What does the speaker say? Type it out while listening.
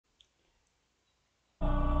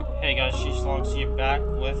Hey guys, Sheesh here back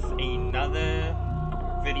with another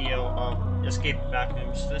video of Escape the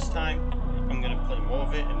Backrooms. This time, I'm gonna play more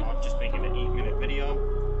of it and not just make it an 8-minute video.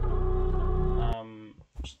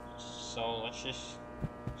 So let's just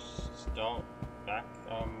start back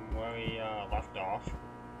where we left off.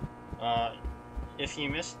 If you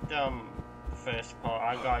missed the first part,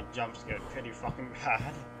 I got jump scared pretty fucking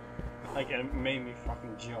bad. Like it made me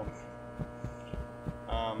fucking jump.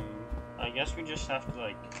 I guess we just have to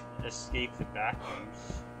like escape the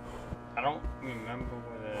backrooms. I don't remember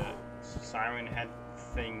where the siren head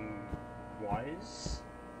thing was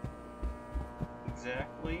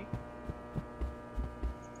exactly.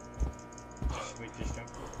 We just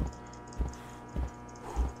jump.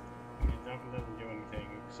 Jumping doesn't do anything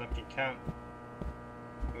except you can't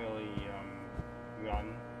really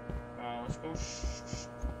run. Let's go.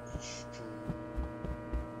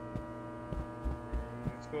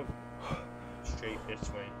 Let's go straight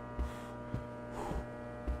this way.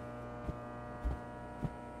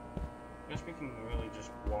 Guess we can really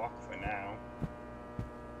just walk for now.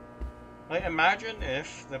 Like, imagine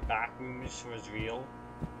if the backrooms was real.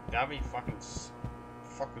 That'd be fucking.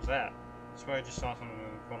 Fuck was that? I swear I just saw something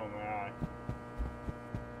in the corner of my eye.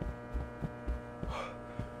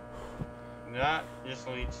 That just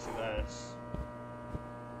leads to this.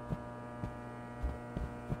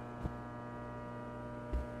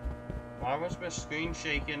 Why was my screen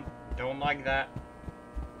shaking? Don't like that.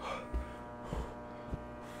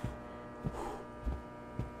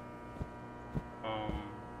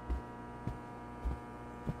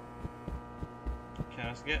 Okay,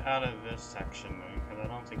 let's get out of this section though, because I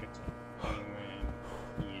don't think it's anywhere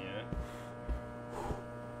in here.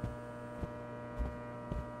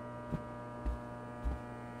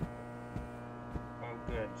 Oh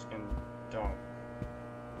good, it's getting dark.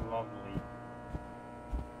 Lovely.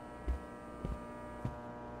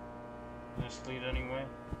 Does this lead anyway?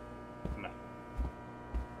 No.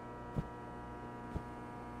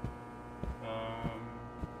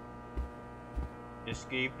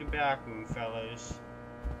 Escape the backroom, fellas.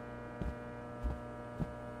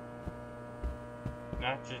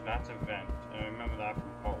 That's a vent. I remember that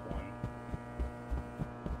from part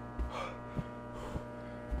 1.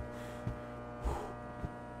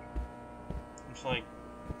 It's like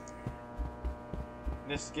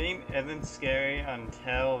this game isn't scary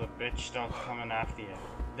until the bitch starts coming after you.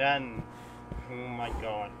 Then, oh my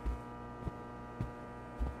god.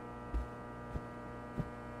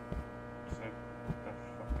 It's like, what the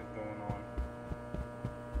fuck is going on?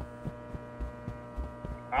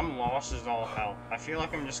 I'm lost as all hell. I feel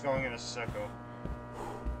like I'm just going in a circle.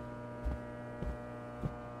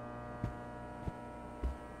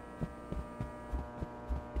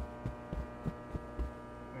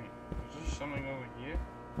 Something over here?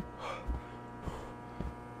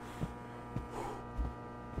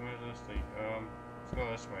 Where's this thing? Let's go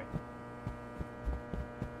this way.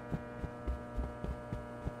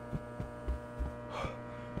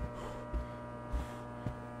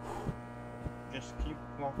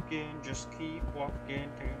 Just keep walking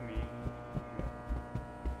to me.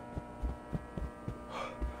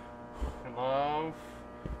 Hello?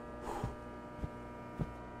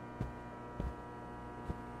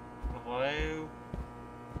 Hello?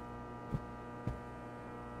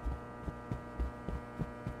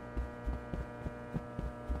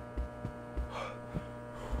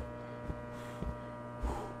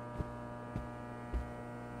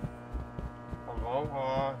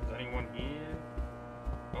 Aloha? Is anyone here?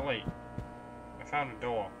 Oh wait. I found a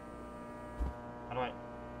door. How do I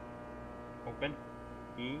open?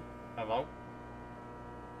 E? Hello?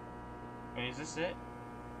 Wait, is this it?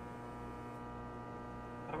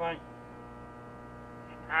 How do I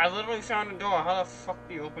literally found a door. How the fuck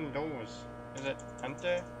do you open doors? Is it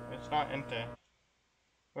enter? It's not enter.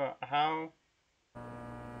 But how?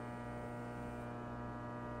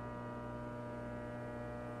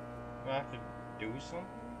 Do I have to do something?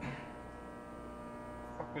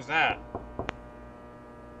 What the fuck was that?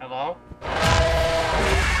 Hello?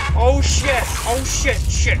 Oh shit! Oh shit!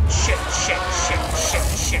 Shit! Shit! Shit! Shit! Shit!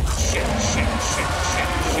 Shit! Shit! Shit! Shit!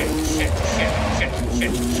 Shit! Shit!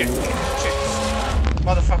 Shit! Shit! Shit!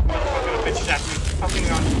 Motherfucker! Motherfucker! The bitch is after me! Fucking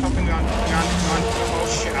run! Fucking run! Run! Run! Oh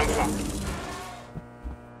shit! I'm fucked.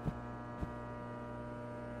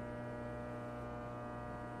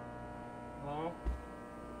 Hello?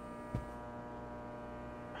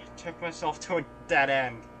 I took myself to a dead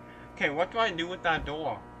end. Okay, what do I do with that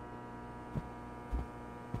door?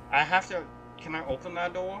 I have to... Can I open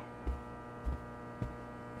that door?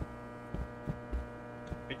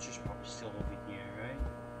 Bitch is probably still over here, right?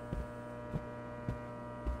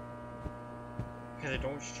 Okay, the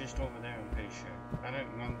door's just over there, I'm pretty sure. I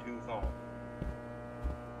didn't run too far.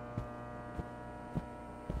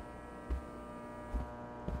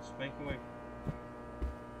 Let's make a way.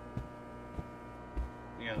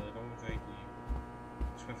 Yeah, the door's right here.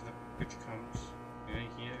 Let's wait for the bitch comes.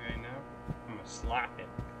 Right here, right now. I'm gonna slap it.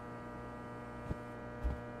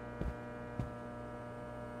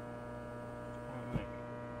 Alright.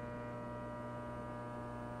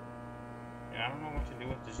 Yeah, I don't know what to do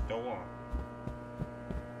with this door.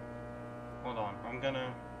 Hold on,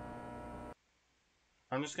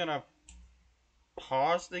 I'm just gonna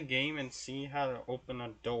pause the game and see how to open a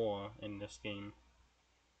door in this game.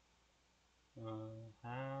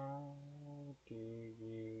 How do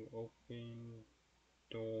you open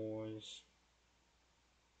doors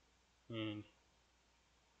and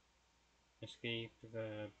escape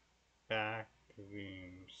the back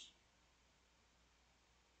rooms?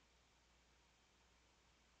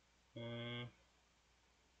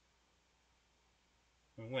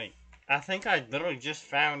 Wait, I think I literally just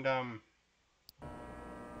found the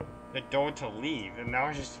door to leave, and now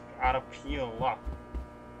it's just out of pure luck.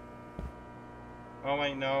 Oh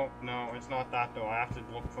wait, no, it's not that door. I have to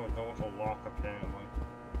look for a door to lock apparently.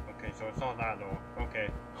 Okay, so it's not that door.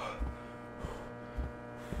 Okay.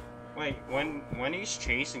 Wait, when he's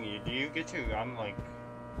chasing you, do you get to run like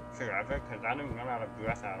forever? Cause I didn't run out of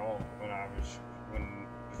breath at all when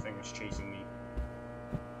the thing was chasing me.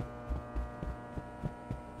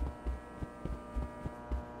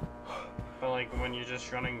 But like when you're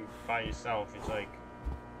just running by yourself, it's like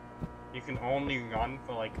you can only run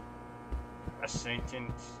for like a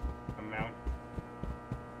certain amount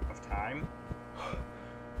of time.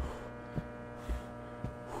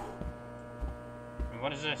 And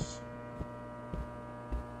what is this?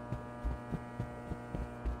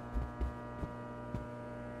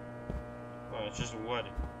 Well, it's just wood.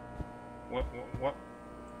 What?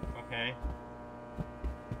 Okay.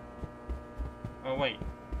 Oh wait.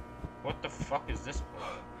 What the fuck is this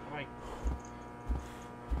place?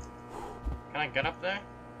 Can I get up there?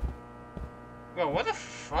 Bro, what the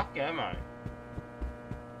fuck am I?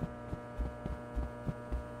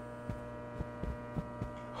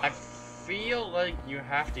 I feel like you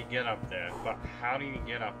have to get up there, but how do you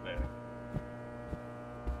get up there?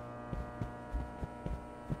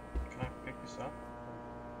 Can I pick this up?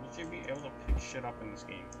 You should be able to pick shit up in this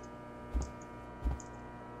game.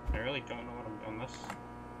 I really don't know what I'm doing this.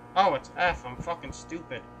 Oh, it's F. I'm fucking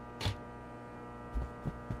stupid.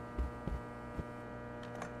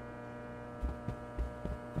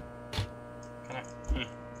 Can I?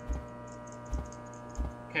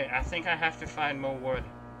 Okay, I think I have to find more wood.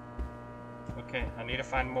 Okay, I need to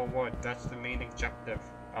find more wood. That's the main objective.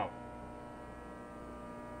 Oh.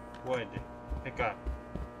 Wood. Pick up.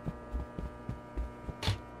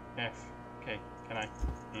 F. Okay, can I?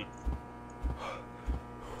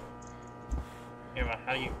 Yeah, but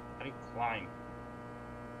how do you climb?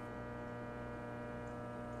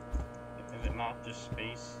 Is it not just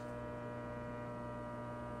space?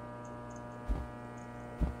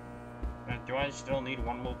 Do I still need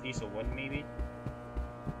one more piece of wood, maybe?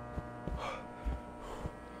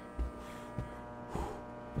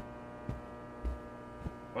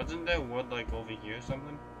 Wasn't there wood, like, over here or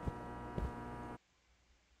something?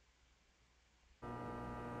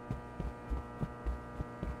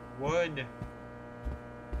 Wood!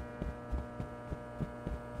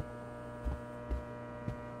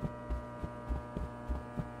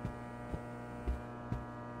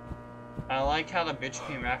 I like how the bitch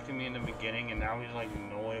came after me in the beginning and now he's like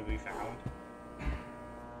nowhere to be found.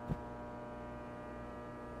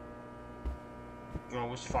 Bro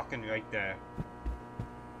was fucking right there.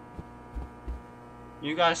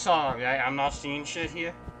 You guys saw it, right? I'm not seeing shit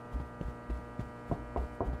here.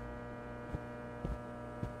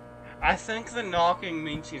 I think the knocking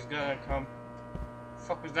means he's gonna come. The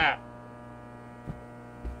fuck was that?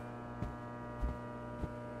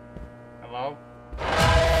 Hello?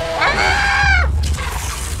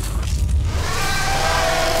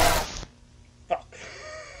 Fuck.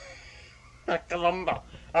 Kalumba.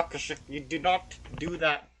 Akashik, you do not do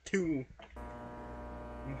that too.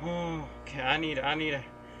 Okay, I need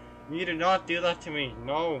you do not do that to me.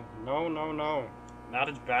 No. That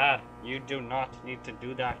is bad. You do not need to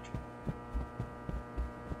do that.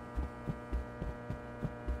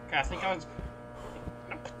 Okay, I think I was...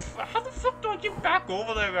 How the fuck do I get back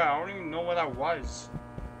over there? I don't even know where that was.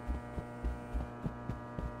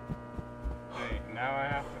 Wait, now I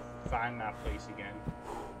have to find that place again.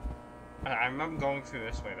 I remember going through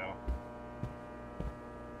this way though.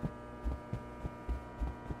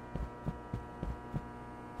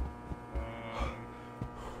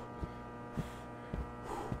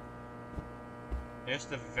 There's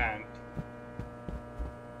the vent.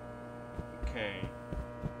 Okay.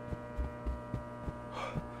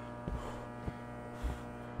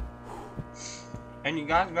 And you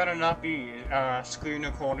guys better not be screen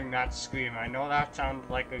recording that scream. I know that sounds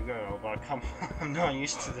like a girl, but come on, I'm not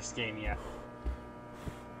used to this game yet.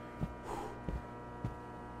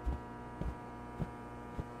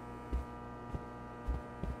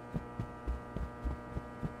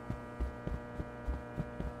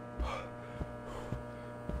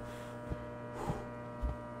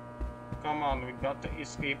 Come on, we got to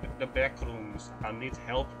escape the back rooms. I need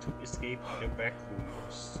help to escape the back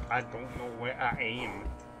rooms. I don't know where I am.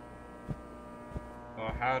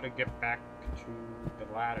 Or how to get back to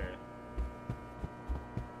the ladder.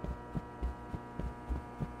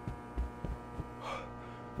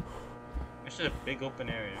 This is a big open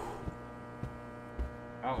area.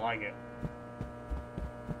 I don't like it.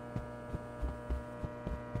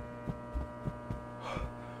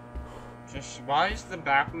 Just, why is the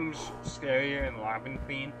bathrooms scarier in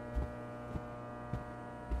Labyrinthine?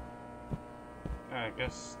 I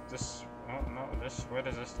guess this, oh no, this, where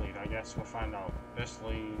does this lead? I guess we'll find out. This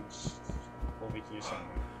leads over here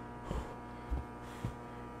somewhere.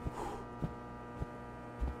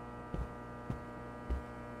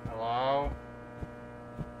 Hello?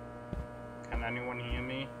 Can anyone hear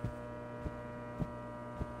me?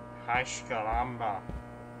 Hash caramba.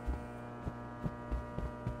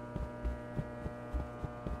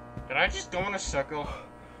 Did I just go in a circle?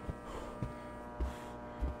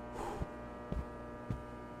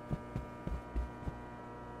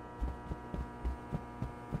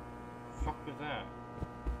 Fuck was that?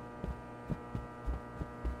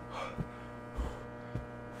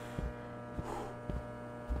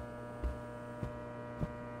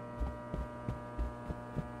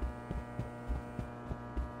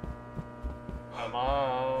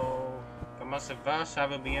 Hello? Comment ça va? Ça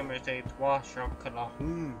va bien, mais c'est toi, chocolat.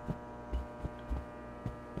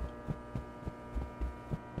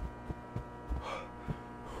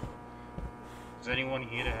 Is anyone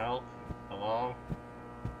here to help? Hello?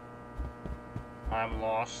 I'm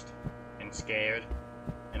lost and scared,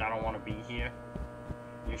 and I don't want to be here.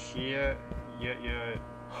 You're here.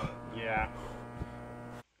 Yeah.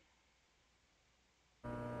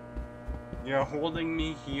 You're holding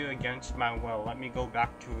me here against my will. Let me go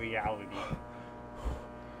back to reality.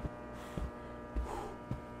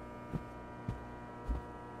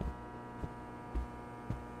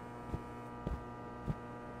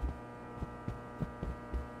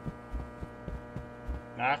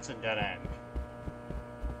 That's a dead end.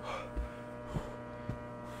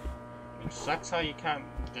 It sucks how you can't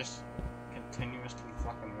just continuously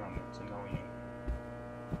fucking run. It's annoying.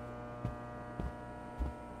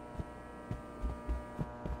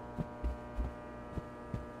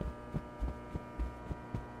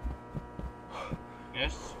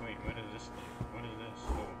 Yes? Wait, what is this thing? What is this?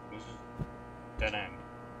 Oh, this is dead end.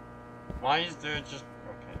 Why is there just...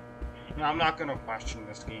 Okay. No, I'm not gonna question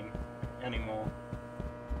this game anymore.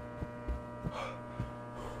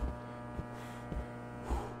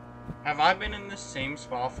 Have I been in the same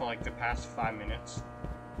spot for like the past 5 minutes?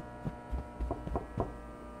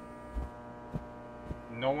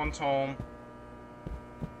 No one's home.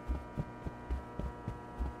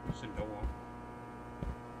 There's a door.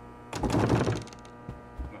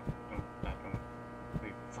 No, that don't.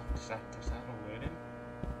 Wait, fuck, is that a word in?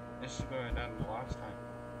 This is where I died the last time.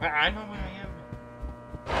 Wait, I know where I am.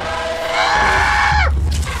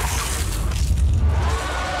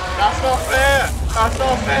 That's not fair! That's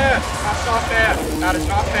not fair! That's not fair! That is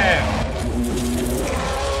not fair!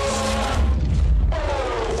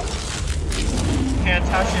 Can't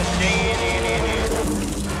touch it.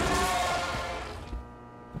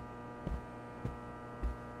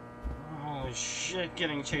 Holy shit,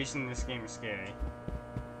 getting chased in this game is scary.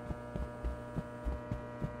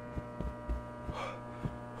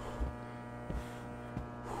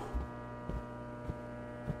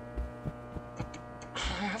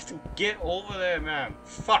 I have to get over there, man.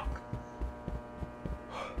 Fuck.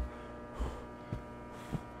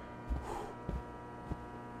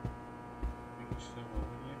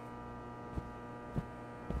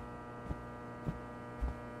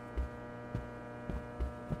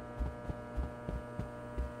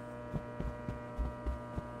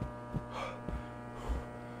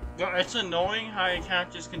 It's annoying how you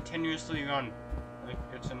can't just continuously run. Like,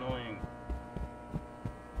 it's annoying.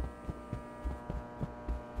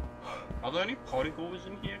 Are there any partygoers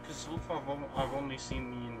in here? Because so far I've only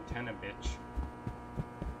seen the antenna bitch.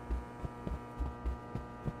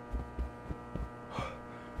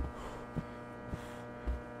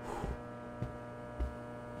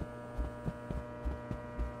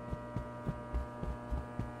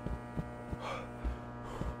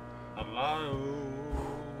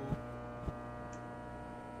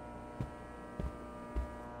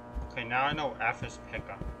 Okay, now I know F is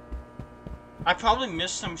pickup. I probably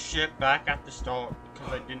missed some shit back at the start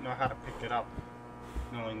because I didn't know how to pick it up,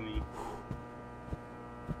 knowing me.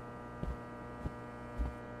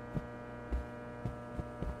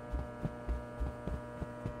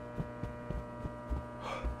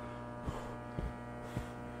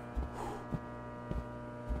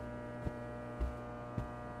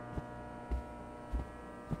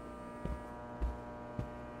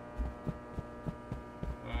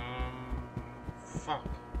 Fuck.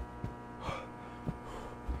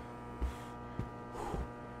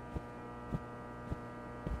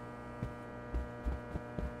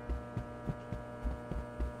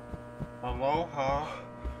 Aloha.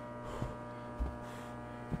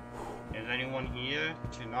 Is anyone here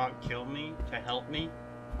to not kill me, to help me?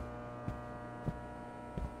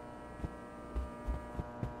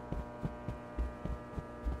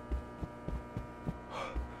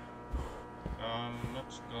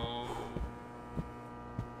 Let's go.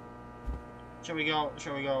 Should we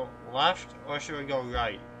go left or should we go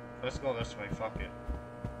right? Let's go this way, fuck it.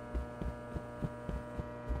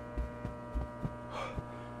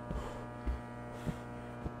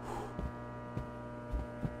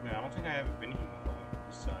 Man, I don't think I ever been here before,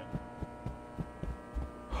 this side.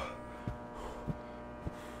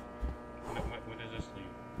 Where does this lead?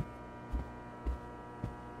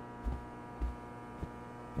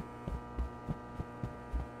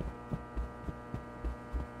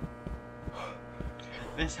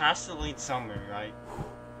 This has to lead somewhere, right?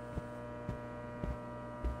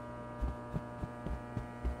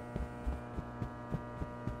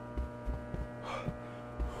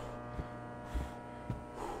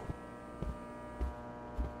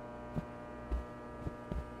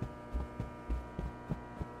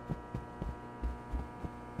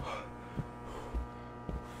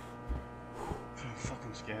 I'm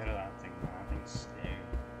fucking scared of that thing, man. I think it's scary.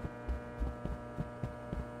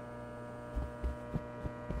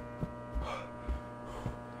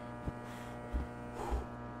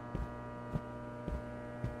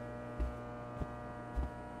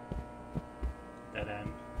 Dead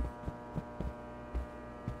end.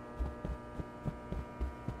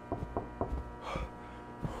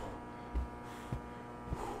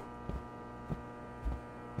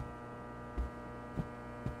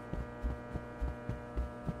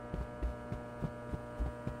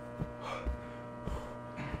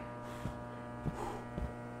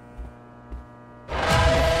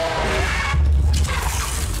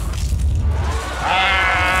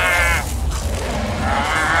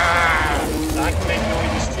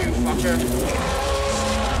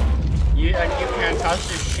 You can't touch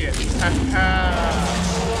this shit. I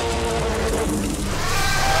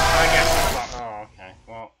guess. Oh, okay.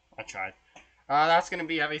 Well, I tried. That's gonna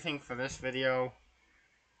be everything for this video.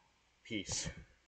 Peace.